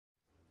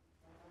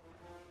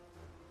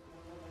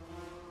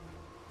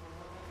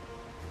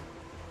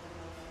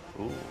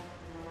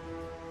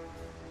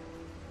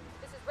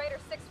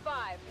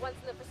Once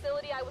in the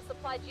facility, I will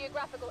supply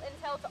geographical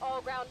intel to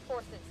all ground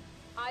forces.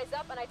 Eyes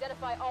up and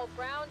identify all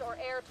ground or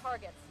air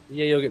targets.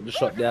 Yeah, you'll get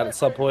shot down at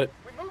some point.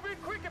 We move in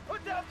quick and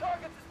put down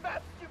targets as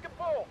fast as you can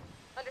pull.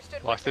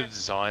 Understood. Like the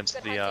designs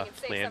of the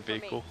land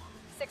vehicle.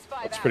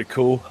 It's pretty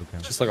cool.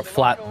 It's just like a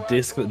flat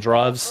disc that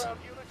drives.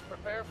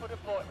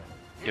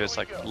 Yeah, it's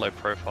like low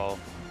profile.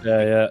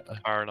 Yeah.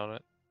 Iron on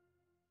it.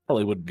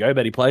 Probably wouldn't go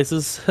many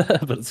places,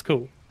 but it's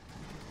cool.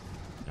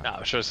 Nah,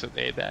 I'm sure it's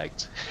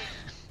airbagged.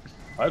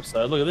 I hope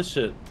so. Look at this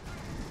shit.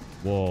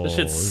 Whoa. This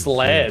shit's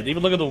slammed.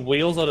 Even look at the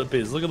wheels on it,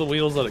 Biz. Look at the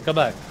wheels on it. Come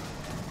back.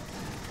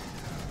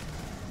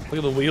 Look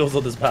at the wheels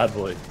on this bad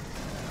boy.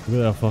 Look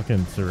at that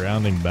fucking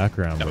surrounding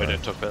background, No, bro. we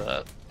don't talk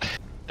about that.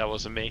 That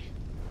wasn't me.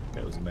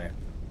 It was me.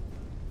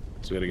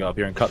 So we gotta go up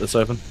here and cut this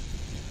open.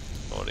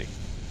 Naughty.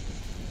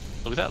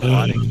 Look at that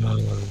lighting.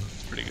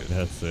 It's pretty good.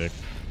 That's sick.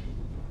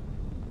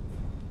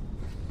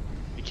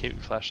 You keep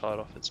your flashlight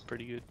off, it's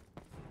pretty good.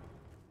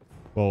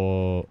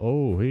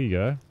 Oh, here you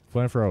go.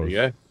 Flamethrowers. There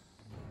you go.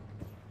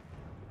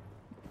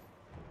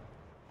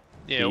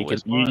 Yeah,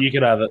 you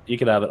can have it. You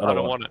can have it. I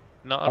don't want it.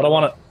 No, I don't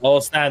want it. Oh,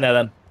 stand there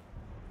then.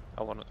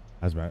 I want it.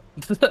 That's right.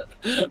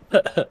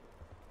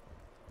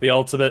 The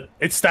ultimate.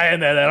 It's staying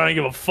there then. I don't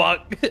give a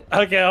fuck.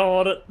 Okay, I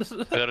want it.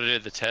 I gotta do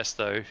the test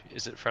though.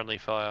 Is it friendly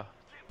fire?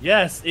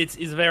 Yes, it's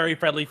very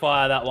friendly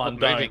fire, that one.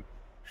 Don't.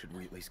 Should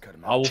we at least cut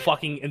him out? I will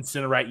fucking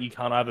incinerate you,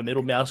 cunt. I have a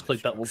middle mouse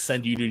click that will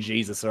send you to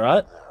Jesus,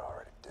 alright?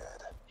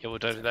 Yeah, well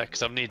don't do that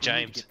because I'm near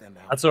James.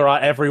 That's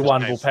alright,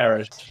 everyone will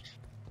perish.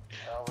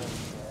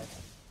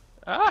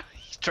 Ah,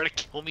 he's trying to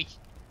kill me.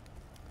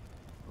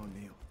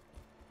 O'Neil,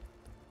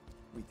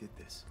 we did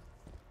this.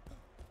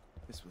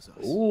 This was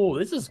us. Ooh,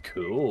 this is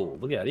cool.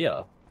 Look at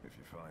here. If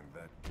you find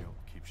that guilt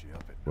keeps you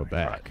up at We're night.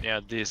 back. Right, now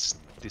this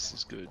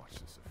is good. Watch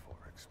this before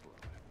it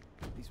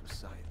exploded. These were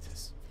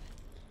scientists.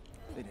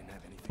 They didn't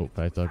have anything.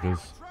 Oh, face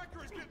suckers.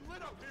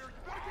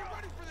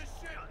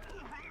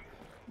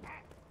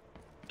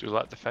 Do you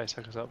like the face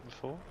hackers up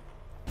before?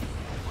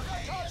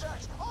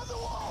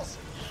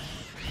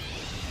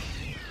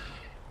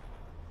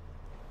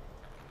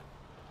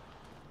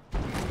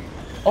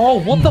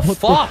 Oh, what the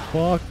fuck?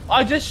 Fuck.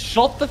 I just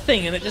shot the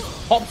thing and it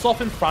just pops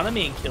off in front of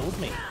me and kills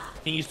me.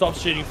 Can you stop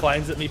shooting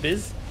flames at me,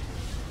 Biz?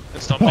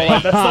 It's not me.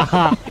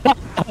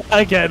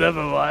 Okay,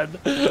 never mind.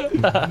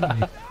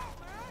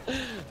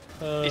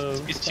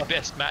 It's your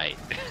best mate.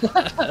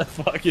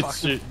 Fucking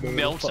shoot.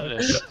 Melting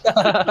us.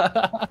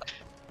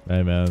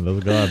 Hey man, there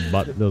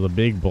was a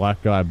big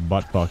black guy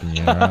butt fucking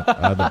you, right?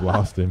 I had to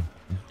blast him.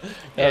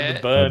 Had Yeah. to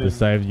I burn had to him.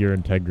 save your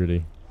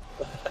integrity.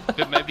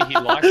 But maybe he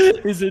likes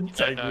it. His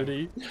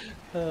integrity.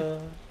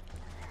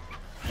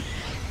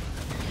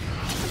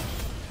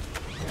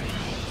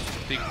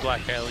 Big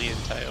black alien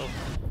tail.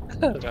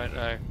 I don't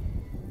know.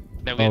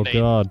 Now we Oh need...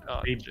 god.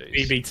 Oh,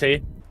 jeez.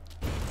 BBT.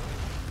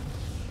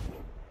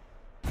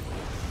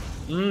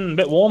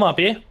 Bit warm up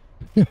here.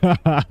 Mayday,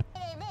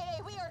 mayday,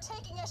 we are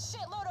taking a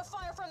shitload of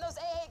fire from those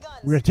AA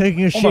guns. We're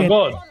taking a Oh shit. my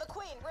god. On the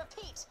Queen,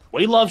 repeat.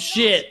 We love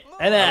shit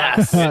and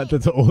ass.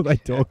 That's all they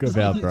talk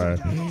about, bro.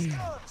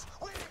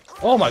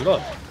 Oh my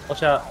god.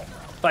 Watch out.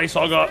 Face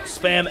hogger.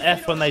 Spam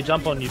F when they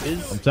jump on you,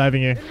 Biz. I'm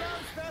saving you.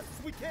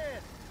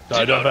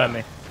 No, don't burn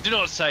me. Do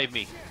not save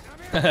me.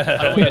 I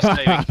don't want you to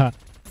save me.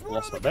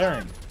 Lost my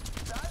bearing.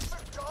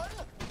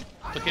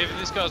 Look, even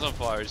this guy's on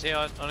fire. Is he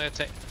on our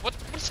tank?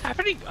 What's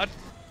happening?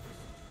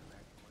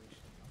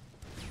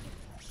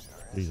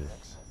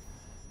 Jesus.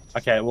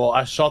 Okay, well,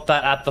 I shot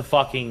that at the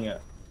fucking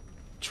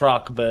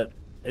truck, but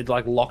it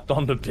like locked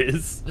onto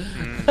Biz.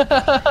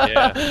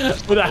 Yeah.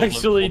 But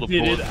actually all the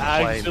did. It bullets and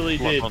actually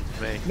flames did. lock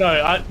onto me.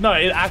 No,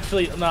 it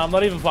actually. No, I'm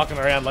not even fucking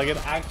around. Like, it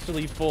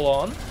actually full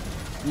on,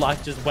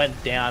 like, just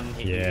went down and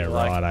hit me. Yeah,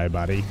 Like, right,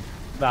 buddy.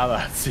 nah,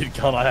 that's it,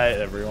 cunt. I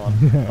hate everyone.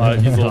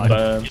 He's all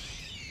burned.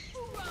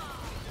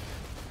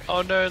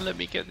 Oh no, let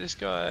me get this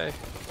guy. I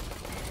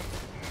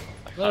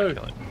No, can't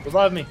kill him.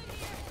 revive me.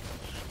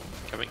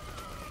 Coming.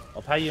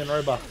 I'll pay you in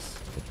Robux.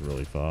 That's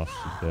really fast.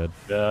 He's dead.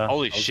 Yeah.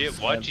 Holy I was shit,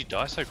 just why'd dead. you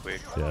die so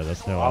quick? Yeah,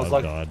 that's how I was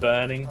like died.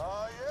 burning.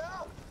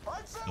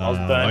 I was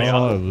burning.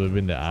 Oh, we've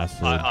been to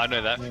acid. I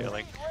know that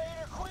feeling.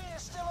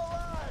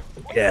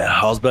 Yeah,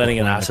 I was burning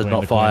in acid, Queen,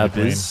 not the fire,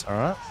 queen. Biz.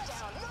 Alright?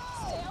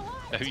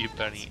 Oh, you're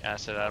burning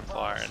acid and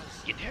fire and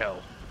in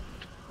hell.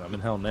 I'm in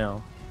hell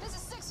now. This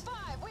is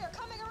 6-5. We are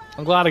coming around.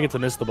 I'm glad I get to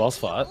miss the boss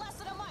fight. Less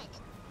than a mic.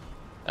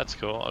 That's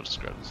cool, I'll just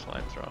grab this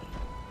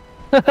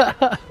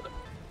flamethrower.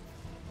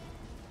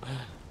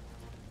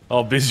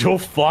 Oh, Biz, you're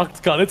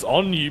fucked, cunt. It's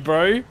on you,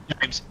 bro.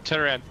 James,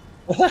 turn around.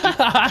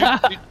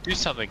 Do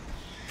something.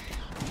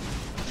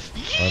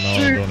 I know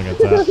what I'm doing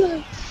against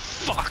that.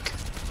 Fuck!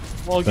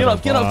 Well, get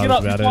up, get up, get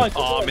up. About You're fine. it.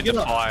 Oh, I'm in Get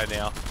the up. fire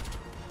now.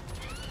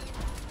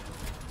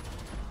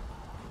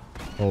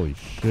 Holy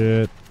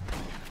shit.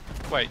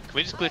 Wait, can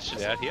we just glitch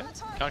it out here?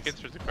 Can't get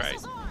through the crate.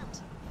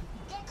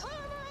 Get clear,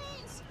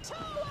 Marines. Turn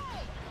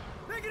away.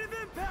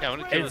 Yeah, I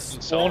wanna kill It this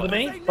spawned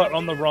inside. me, but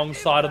on the wrong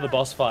side of the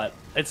boss fight.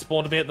 It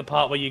spawned me at the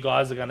part where you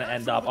guys are going to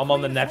end up. I'm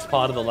on the next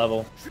part of the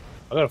level.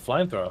 I got a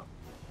flamethrower.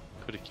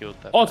 Could have killed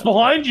that. Oh, it's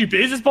behind you,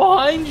 Biz. It's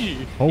behind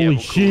you. Holy yeah, well,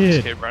 cool. shit.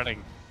 Just keep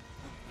running.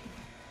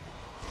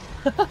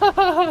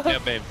 Yeah,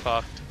 being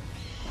fucked.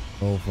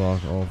 Oh fuck,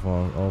 oh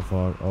fuck, oh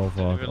fuck, oh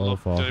fuck, even oh look,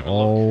 fuck. don't even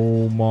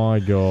Oh my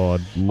god.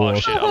 Oh Look.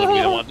 shit, I'm gonna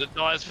be the one that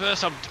dies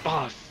first.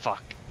 Oh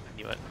fuck. I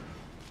knew it.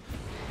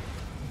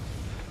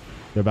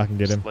 Go back and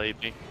get him.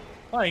 Sleeping.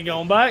 I ain't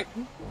going back.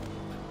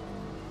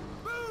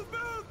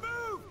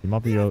 He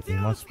might be, he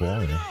might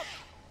spawn here.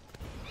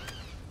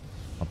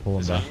 I'll pull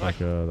him There's back like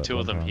that two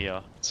of them one time.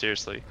 here.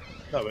 Seriously.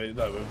 No,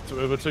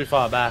 we're too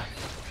far back.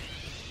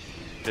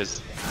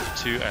 There's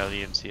 2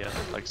 aliens here,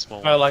 like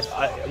small No, ones.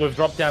 like we've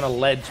dropped down a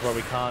ledge where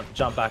we can't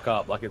jump back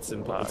up. Like it's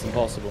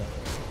impossible.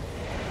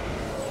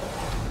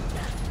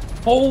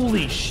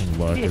 Holy shit!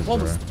 Lurkers, What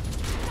bro. was...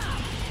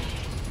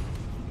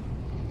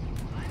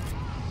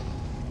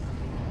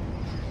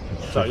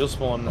 So you'll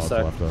spawn in a Oh,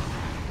 sec. it's left us.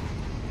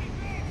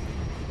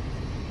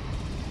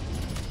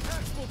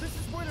 Maxwell, this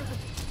is Winter.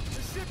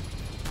 The ship.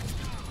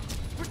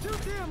 We're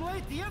too damn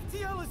late. The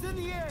FTL is in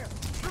the air.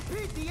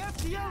 Repeat, the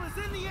FTL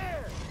is in the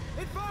air.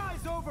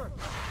 Advise, over.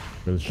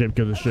 Go to the ship,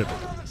 go to the ship.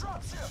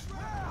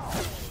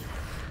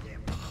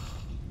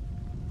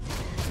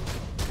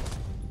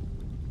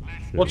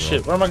 What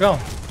shit? Where am I going?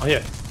 Oh,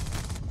 here.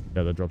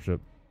 Yeah, the drop ship.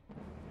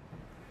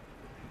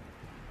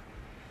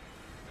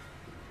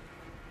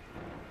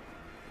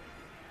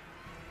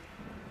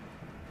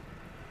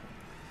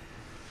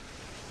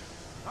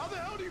 How the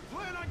hell do you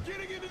plan on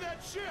getting into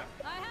that ship?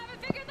 I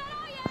haven't figured that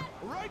out yet.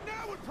 Right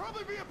now would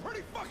probably be a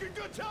pretty fucking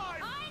good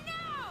time. I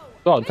know.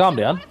 God, calm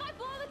down. What if I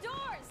blow the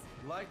doors?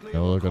 Likely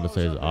Now all I gotta close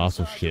say is up ass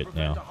of inside to shit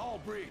prevent now. the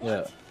hull breach.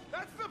 Yeah.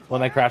 That's the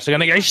When they plan. crash, they're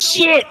gonna go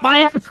shit. My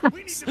ass. We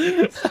need to be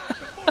inside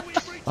before we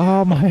reach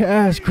Oh, my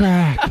ass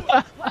crack.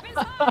 Weapons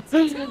hot. 2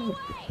 away.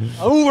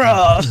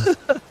 Hoorah!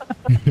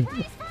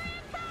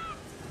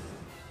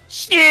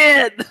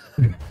 Shit!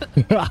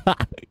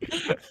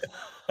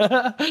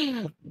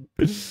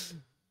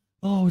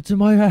 Oh, it's in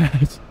my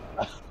ass.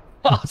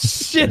 Oh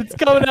shit! It's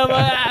coming out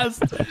my ass.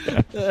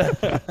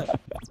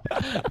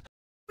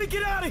 We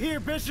get out of here,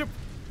 Bishop.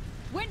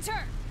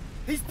 Winter.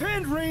 He's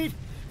pinned, Reed.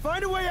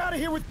 Find a way out of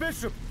here with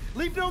Bishop.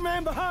 Leave no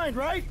man behind,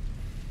 right?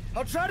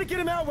 I'll try to get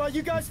him out while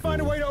you guys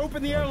find a way to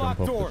open the airlock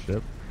Jump off door. the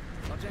ship.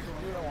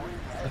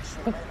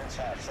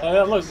 Oh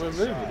yeah, look, we're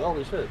moving.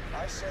 Holy shit!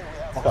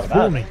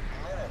 Pull me.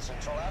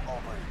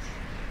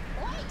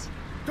 Wait.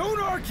 Don't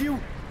argue.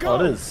 Go.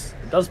 Oh, it is.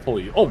 It does pull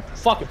you. Oh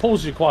fuck! It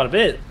pulls you quite a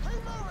bit.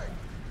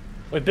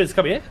 Wait, Biz,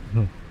 come here.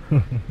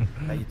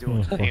 How you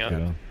doing? Fuck Hang on.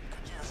 yeah.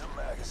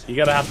 You're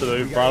gonna have to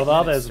move, We got 8 brother.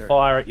 minutes, There's a sir.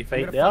 fire at your I'm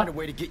feet gonna find a now.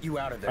 way to get you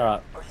out of there.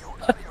 All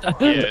right.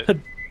 Yeah.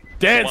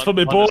 Dance for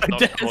me, boy. One that's not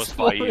Dance caused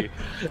for by me. you.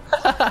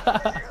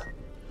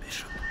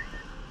 Bishop,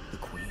 the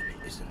Queen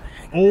is in the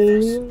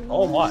hangar.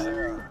 Oh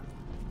my.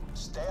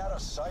 Stay out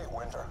of sight,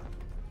 Winter.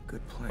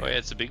 Good plan. Oh yeah,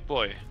 it's a big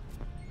boy.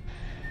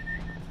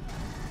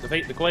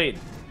 Defeat the queen.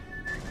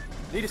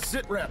 Need a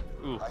sit rep.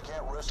 Ooh, I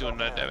can't risk doing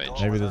no opening the damage. door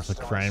Maybe with there's us a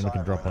still crane we inside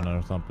can drop right on now.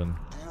 or something.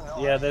 Do you know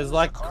Yeah, where there's this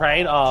like car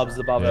crane arms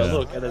above Yeah. it.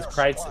 Look, and there's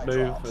crates that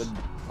move. And...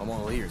 I'm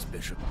all ears,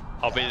 Bishop.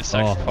 I'll be the Oh,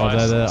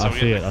 sacrifice. there. so I we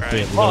see get it. the I see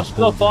crane. it. Oh,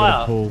 still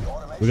fire.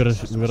 We gotta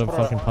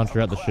fucking punch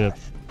her out the ship.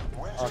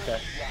 Okay,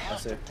 I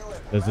see.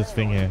 There's this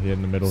thing here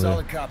in the middle here.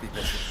 Solid copy,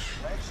 Bishop.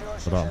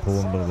 Hold on, pull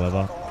on the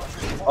lever.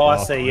 Oh, I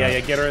see. Yeah,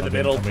 Get her in the I'm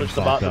middle, I'm push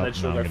the fucked button, up. and then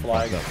she'll No, go I'm getting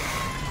flying.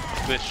 fucked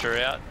up. Glitched her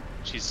out.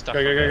 She's stuck.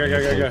 Go, go, on go, there. go,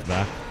 go, go, go. It's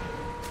back.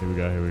 Here we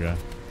go. Here we go.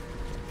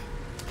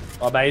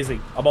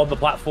 Amazing. I'm on the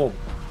platform.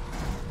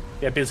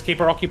 Yeah, Biz, keep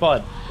her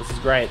occupied. This is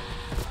great.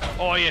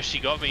 Oh yeah, she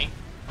got me.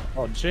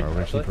 Oh, did she? Are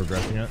we actually Actually?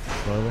 progressing it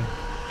slowly?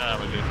 No,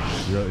 we're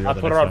good. You're I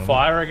the put her next on terminal.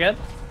 fire again.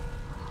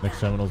 Next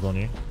terminal's on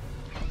you.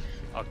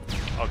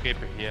 I'll keep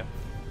her here.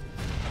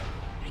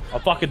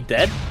 I'm fucking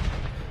dead.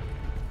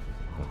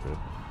 That's it.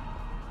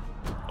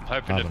 I'm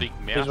hoping a Haven't. big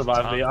mouse. Please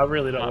revive me. I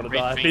really don't can't want to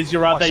die. reach me. Biz,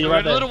 you're right Oh, there. still You're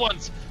right got there. Little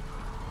ones.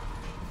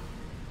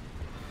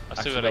 I still got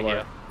Actually, her don't worry.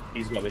 here.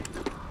 He's got me.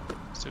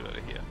 Still got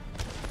her here.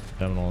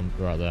 Terminal on,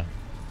 right there.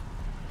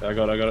 I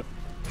got it.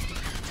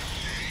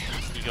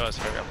 You guys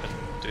hurry up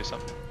and do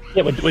something.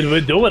 Yeah, we're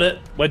doing it.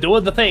 We're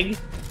doing the thing.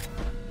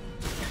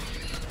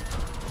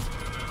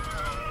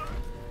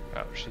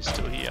 Oh, she's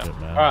still here. Shit,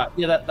 man. All right.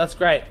 Yeah, that's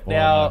great. Hold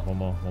Now. on,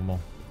 one more.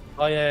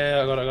 Oh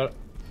yeah, I got it.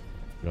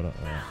 Got it.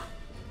 Alright.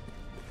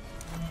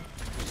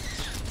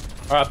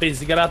 All right,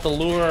 Biz, you get out the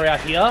lure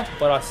out here.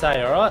 What I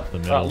say, all right? The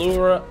All middle.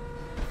 right,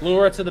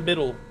 lure her to the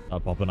middle.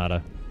 I'm popping at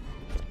her.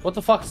 What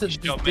the fuck's this She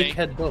got me.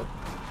 dickhead do?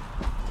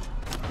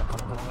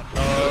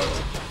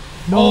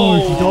 No, Oh,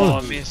 she Oh, I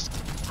does. missed.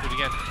 Do it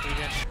again.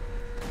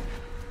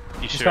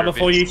 You She's sure coming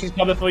for you. Vince? She's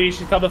coming for you.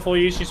 She's coming for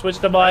you. She switched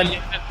her mind.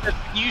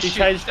 You She shoot.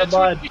 changed her That's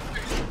what mind. you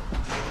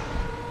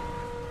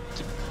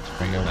shoot.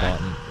 One more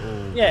button.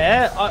 Oh.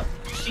 Yeah,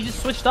 she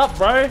just switched up,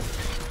 bro.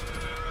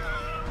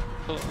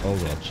 Oh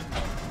god.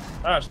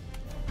 Alright.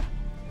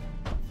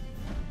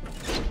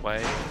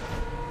 Wait.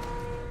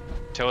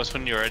 Tell us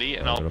when you're ready,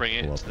 and I'll bring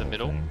it to the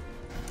middle.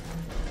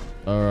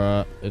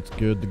 Alright, it's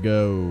good to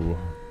go.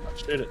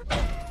 Shoot it.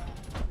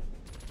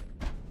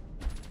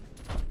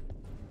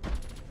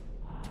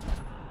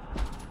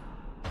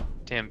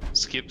 Damn,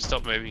 skip,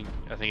 stop moving.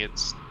 I think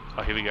it's...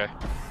 Oh, here we go.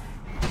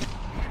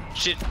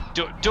 Shit,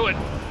 do it, do it!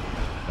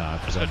 Nah,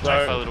 I just got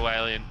attacked by a little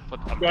alien.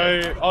 I'm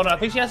dead. Oh no, I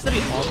think she has to be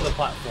on the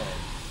platform.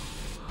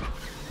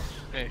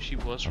 Yeah, she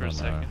was I for a don't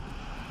know.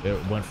 second.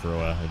 It went for a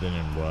while. It didn't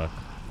even work.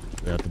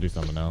 We have to do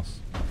something else.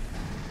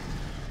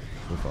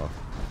 So far.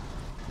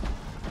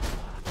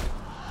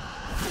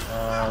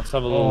 Let's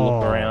have a little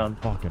look around.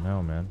 Fucking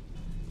hell, man.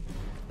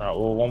 Alright,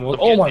 well, one more.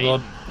 Look Oh at my me.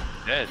 god.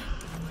 Dead.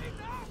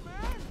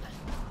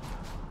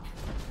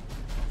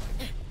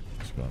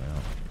 It's going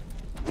out.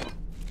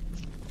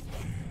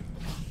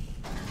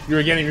 You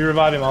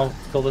revive him, I'll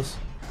kill this.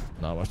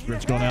 No, my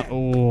sprint's going out.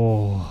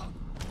 Oh.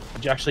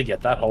 Did you actually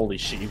get that? Holy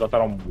shit, you got that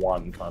on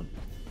one, cunt.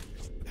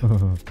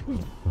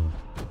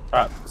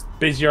 Alright,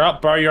 Biz, you're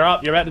up, bro, you're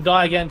up. You're about to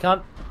die again,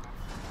 cunt.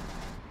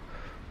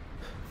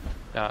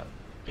 Nah,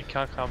 you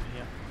can't come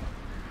here.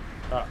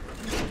 Alright,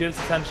 get its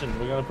attention.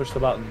 We're gonna push the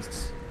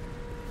buttons.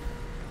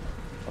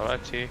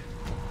 Alright, here.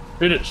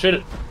 Shoot it, shoot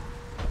it.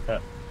 Yeah.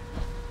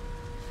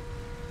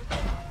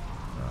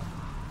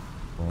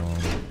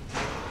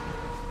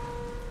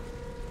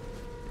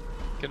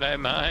 G'day,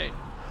 mate.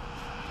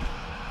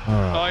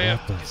 Alright, Oh, yeah,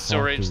 what the still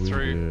fuck reach do we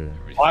through. do?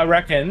 I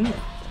reckon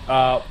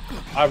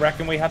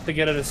we have to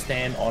get her to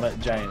stand on it,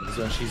 James,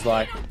 when she's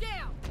like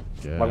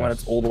when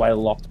it's all the way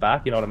locked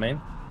back, you know what I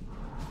mean?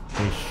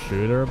 Can we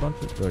shoot her a bunch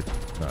of... Like,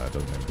 no, it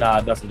doesn't. Nah,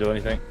 it doesn't do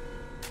anything.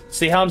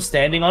 See how I'm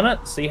standing on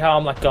it? See how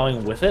I'm like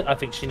going with it? I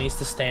think she needs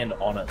to stand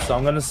on it. So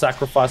I'm gonna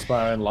sacrifice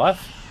my own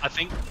life. I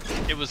think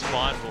it was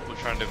fine what we're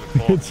trying to do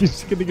before. It's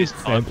just gonna get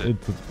Mistimed sent it.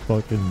 into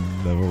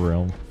fucking Never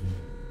Realm.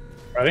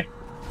 Ready?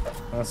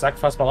 I'm gonna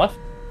sacrifice my life.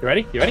 You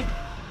ready? You ready?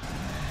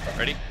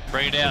 Ready?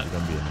 Bring it out. It's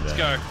gonna be in Let's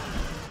there. go.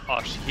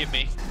 Oh, she hit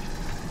me.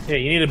 Yeah,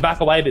 you need to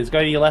back away, Biz. Go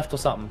to your left or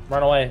something.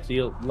 Run away to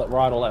your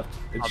right or left.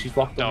 She's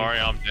locked Don't on. worry,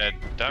 I'm dead.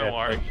 Don't Yeah,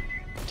 worry.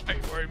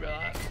 Don't worry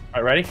about that.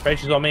 Alright, ready? Ready?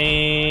 She's on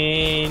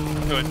me.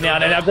 Do it, do Now, it,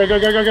 now, do now.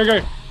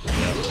 it.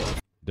 Go.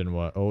 Didn't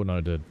work. Oh, no,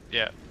 it did.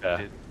 Yeah, Yeah. it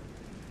did.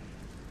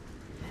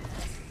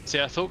 See,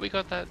 I thought we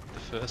got that the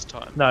first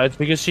time. No, it's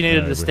because she needed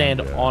No, to we stand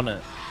haven't, yeah. on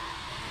it.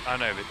 I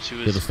know, but she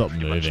was Should've stopped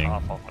pretty much moving.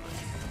 half off on it.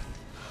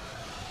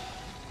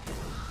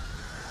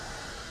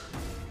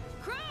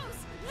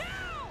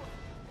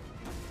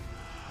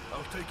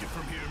 I'll take it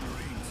from here,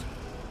 Marines.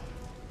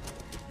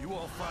 You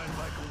all find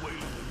Michael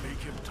Whalen and make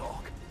him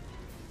talk.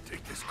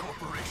 Take this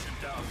corporation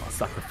down.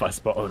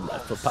 Sacrifice my own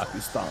life for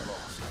Pakistan.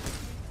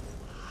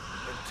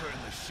 And turn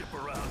the ship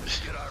around and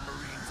get our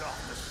Marines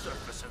off the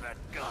surface of that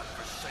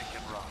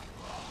godforsaken rock.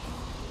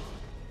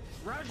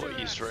 For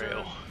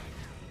Israel.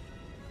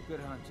 Good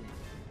hunting.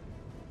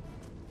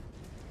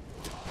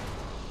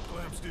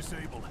 Clamps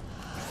disabled.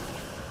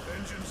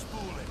 Engine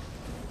spooling.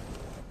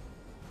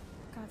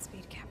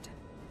 Godspeed, Captain.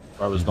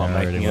 I was not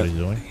Already making what it. he's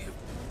doing.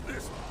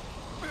 This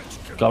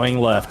bitch can Going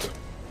left.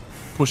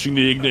 Pushing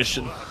the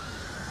ignition.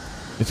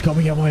 It's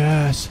coming at my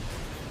ass.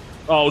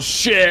 Oh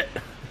shit!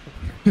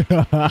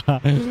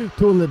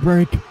 Toilet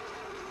break.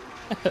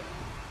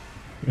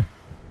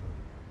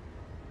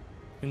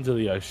 Into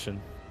the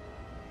ocean.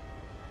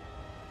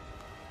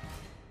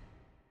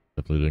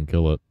 Definitely didn't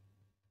kill it.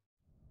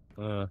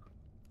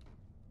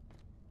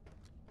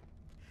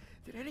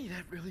 Did any of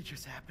that really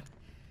just happen?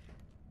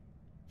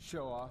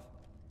 Show off.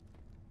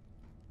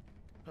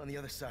 On the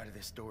other side of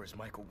this door is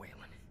Michael Whalen.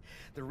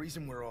 The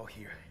reason we're all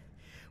here.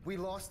 We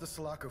lost the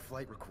Sulaco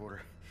flight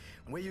recorder.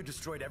 Wayu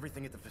destroyed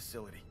everything at the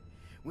facility.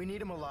 We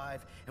need him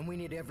alive, and we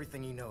need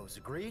everything he knows.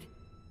 Agreed?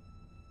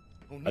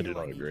 I do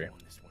not need agree. you on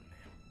this one,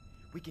 man.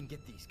 We can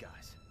get these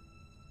guys.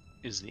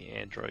 Is the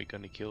android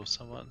going to kill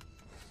someone?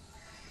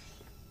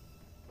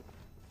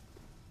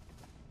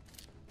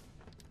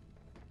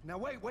 Now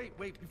wait,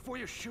 before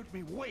you shoot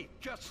me, wait,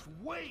 just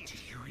wait! Do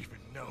you even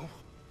know?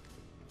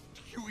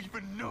 Do you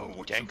even know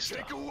what Gangster.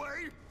 you take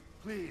away?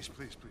 Please,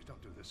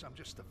 don't do this. I'm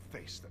just the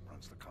face that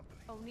runs the company.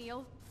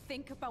 O'Neill,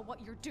 think about what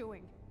you're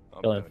doing.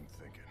 I'm Kill him. done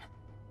thinking.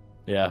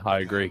 Yeah, I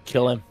agree.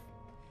 Kill him.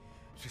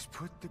 Just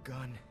put the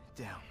gun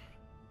down.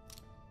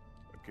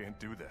 I can't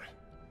do that.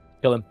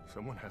 Kill him.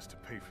 Someone has to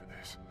pay for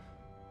this.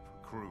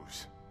 For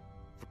crews.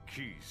 For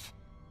keys.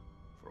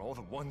 For all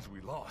the ones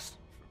we lost.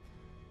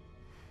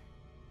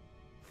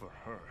 For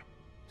her.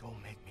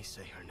 Don't make me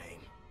say her name.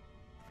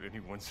 If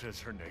anyone says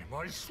her name,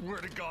 I swear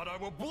to God I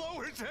will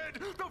blow his head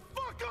the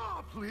fuck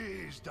off!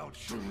 Please don't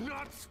do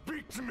not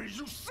speak to me,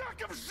 you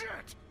sack of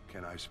shit!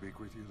 Can I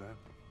speak with you then?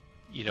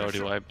 You know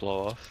who I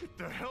blow off? Get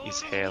the hell His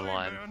out of the way,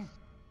 hairline. man.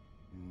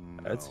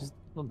 It's just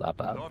not that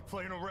bad. Not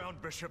playing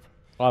around, Bishop.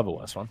 I have a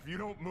worse one. If you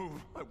don't move,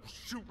 I will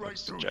shoot right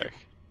It's a through joke.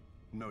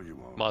 you. No, you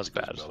won't. Mine's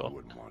because bad as Bella well.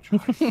 wouldn't want you.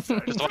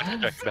 Just like a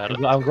joke about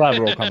it. I'm glad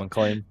we're all coming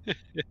clean.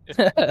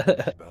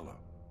 Bella.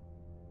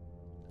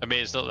 I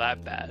mean, it's not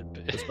that bad,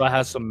 but This guy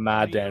has some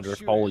mad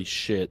dandruff. Holy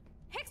shit.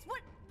 Hicks, what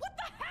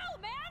the hell,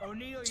 man?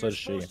 O'Neill, So you're does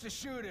she. supposed to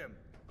shoot him.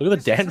 Look at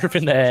the dandruff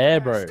in their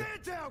hair, bro.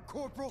 Stand down,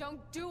 Corporal. Don't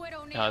do it,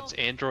 O'Neill. no, it's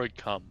android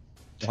cum.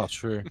 Oh,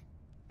 true.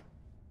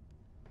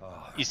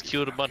 Oh, He's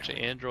killed a bunch of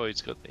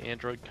androids, got the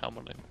android cum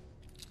on him.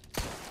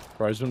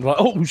 Roseman like,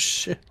 oh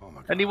shit. Oh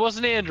my god. And he was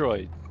an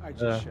android. I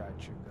just shot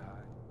your guy.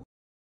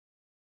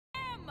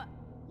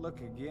 Look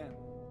again.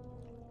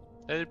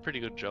 They did a pretty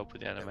good job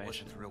with the That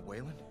animation. wasn't the real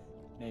Wayland?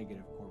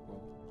 Negative,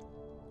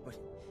 Corporal. But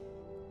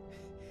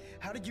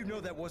how did you know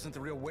that wasn't the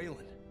real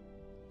Wayland?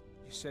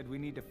 You said we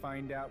need to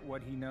find out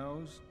what he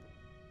knows?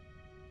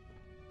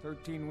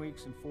 13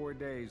 weeks and 4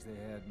 days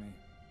they had me.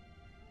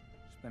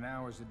 Spent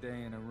hours a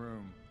day in a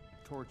room.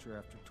 Torture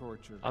after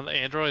torture. Aren't the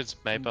androids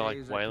made by Some like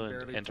days I could barely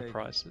Wayland take it.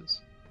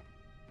 Enterprises?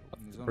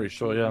 When there's Pretty only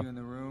sure, two yeah. of you in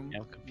the room, Yeah,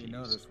 I'm you confused.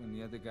 notice when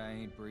the other guy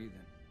ain't breathing.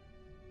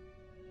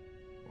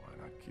 Why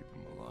not keep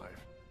him alive?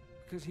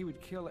 Because he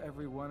would kill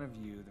every one of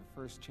you the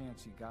first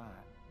chance he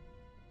got.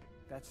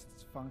 That's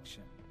its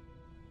function.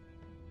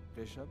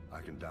 Bishop? I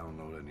can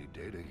download any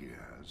data he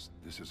has.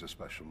 This is a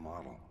special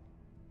model.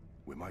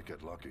 We might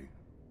get lucky.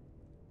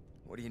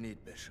 What do you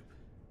need, Bishop?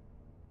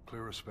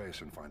 Clear a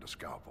space and find a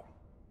scalpel.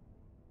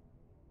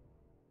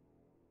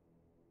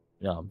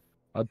 Yeah,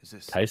 I'd Is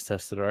this taste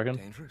test it, I reckon.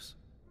 dangerous?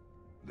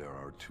 There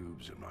are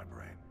tubes in my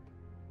brain.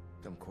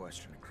 Dumb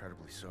question.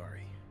 Incredibly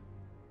sorry.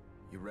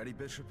 You ready,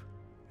 Bishop?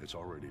 It's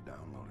already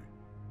downloading.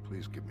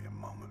 Please give me a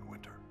moment,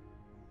 Winter.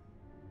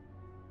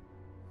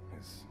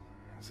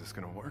 Is this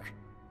gonna work?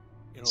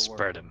 It'll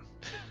Spread work. him.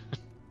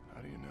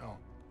 How do you know?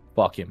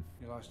 Fuck him.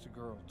 You lost a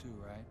girl too,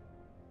 right?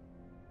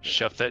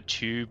 Shove that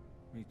tube.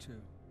 Me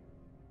too.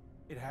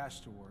 It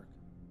has to work.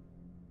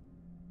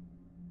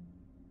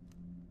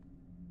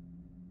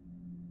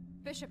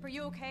 Bishop, are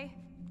you okay?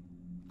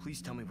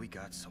 Please tell me we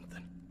got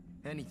something.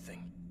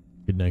 Anything.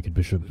 Get naked,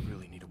 Bishop. We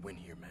really need a win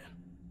here, man.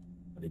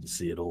 I need to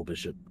see it all,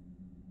 Bishop.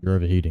 You're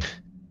overheating.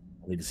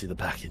 I need to see the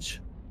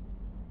package.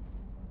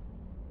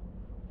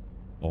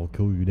 I'll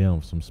cool you down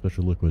with some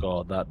special liquid.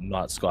 God, that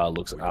night sky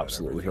looks We got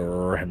absolutely everything.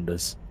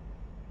 horrendous.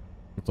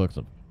 Looks like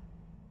some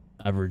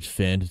average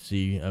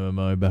fantasy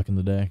MMO back in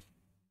the day.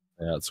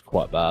 Yeah, it's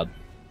quite bad.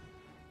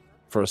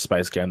 For a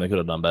space game, they could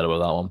have done better with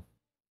that one.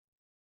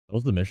 That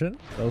was the mission?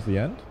 That was the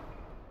end?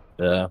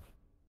 Yeah.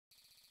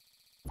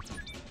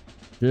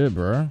 Yeah,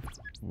 bro.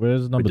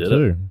 Where's number did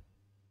 2?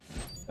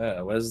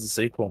 Yeah, where's the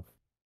sequel?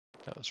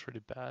 That was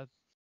pretty bad.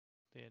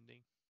 The ending.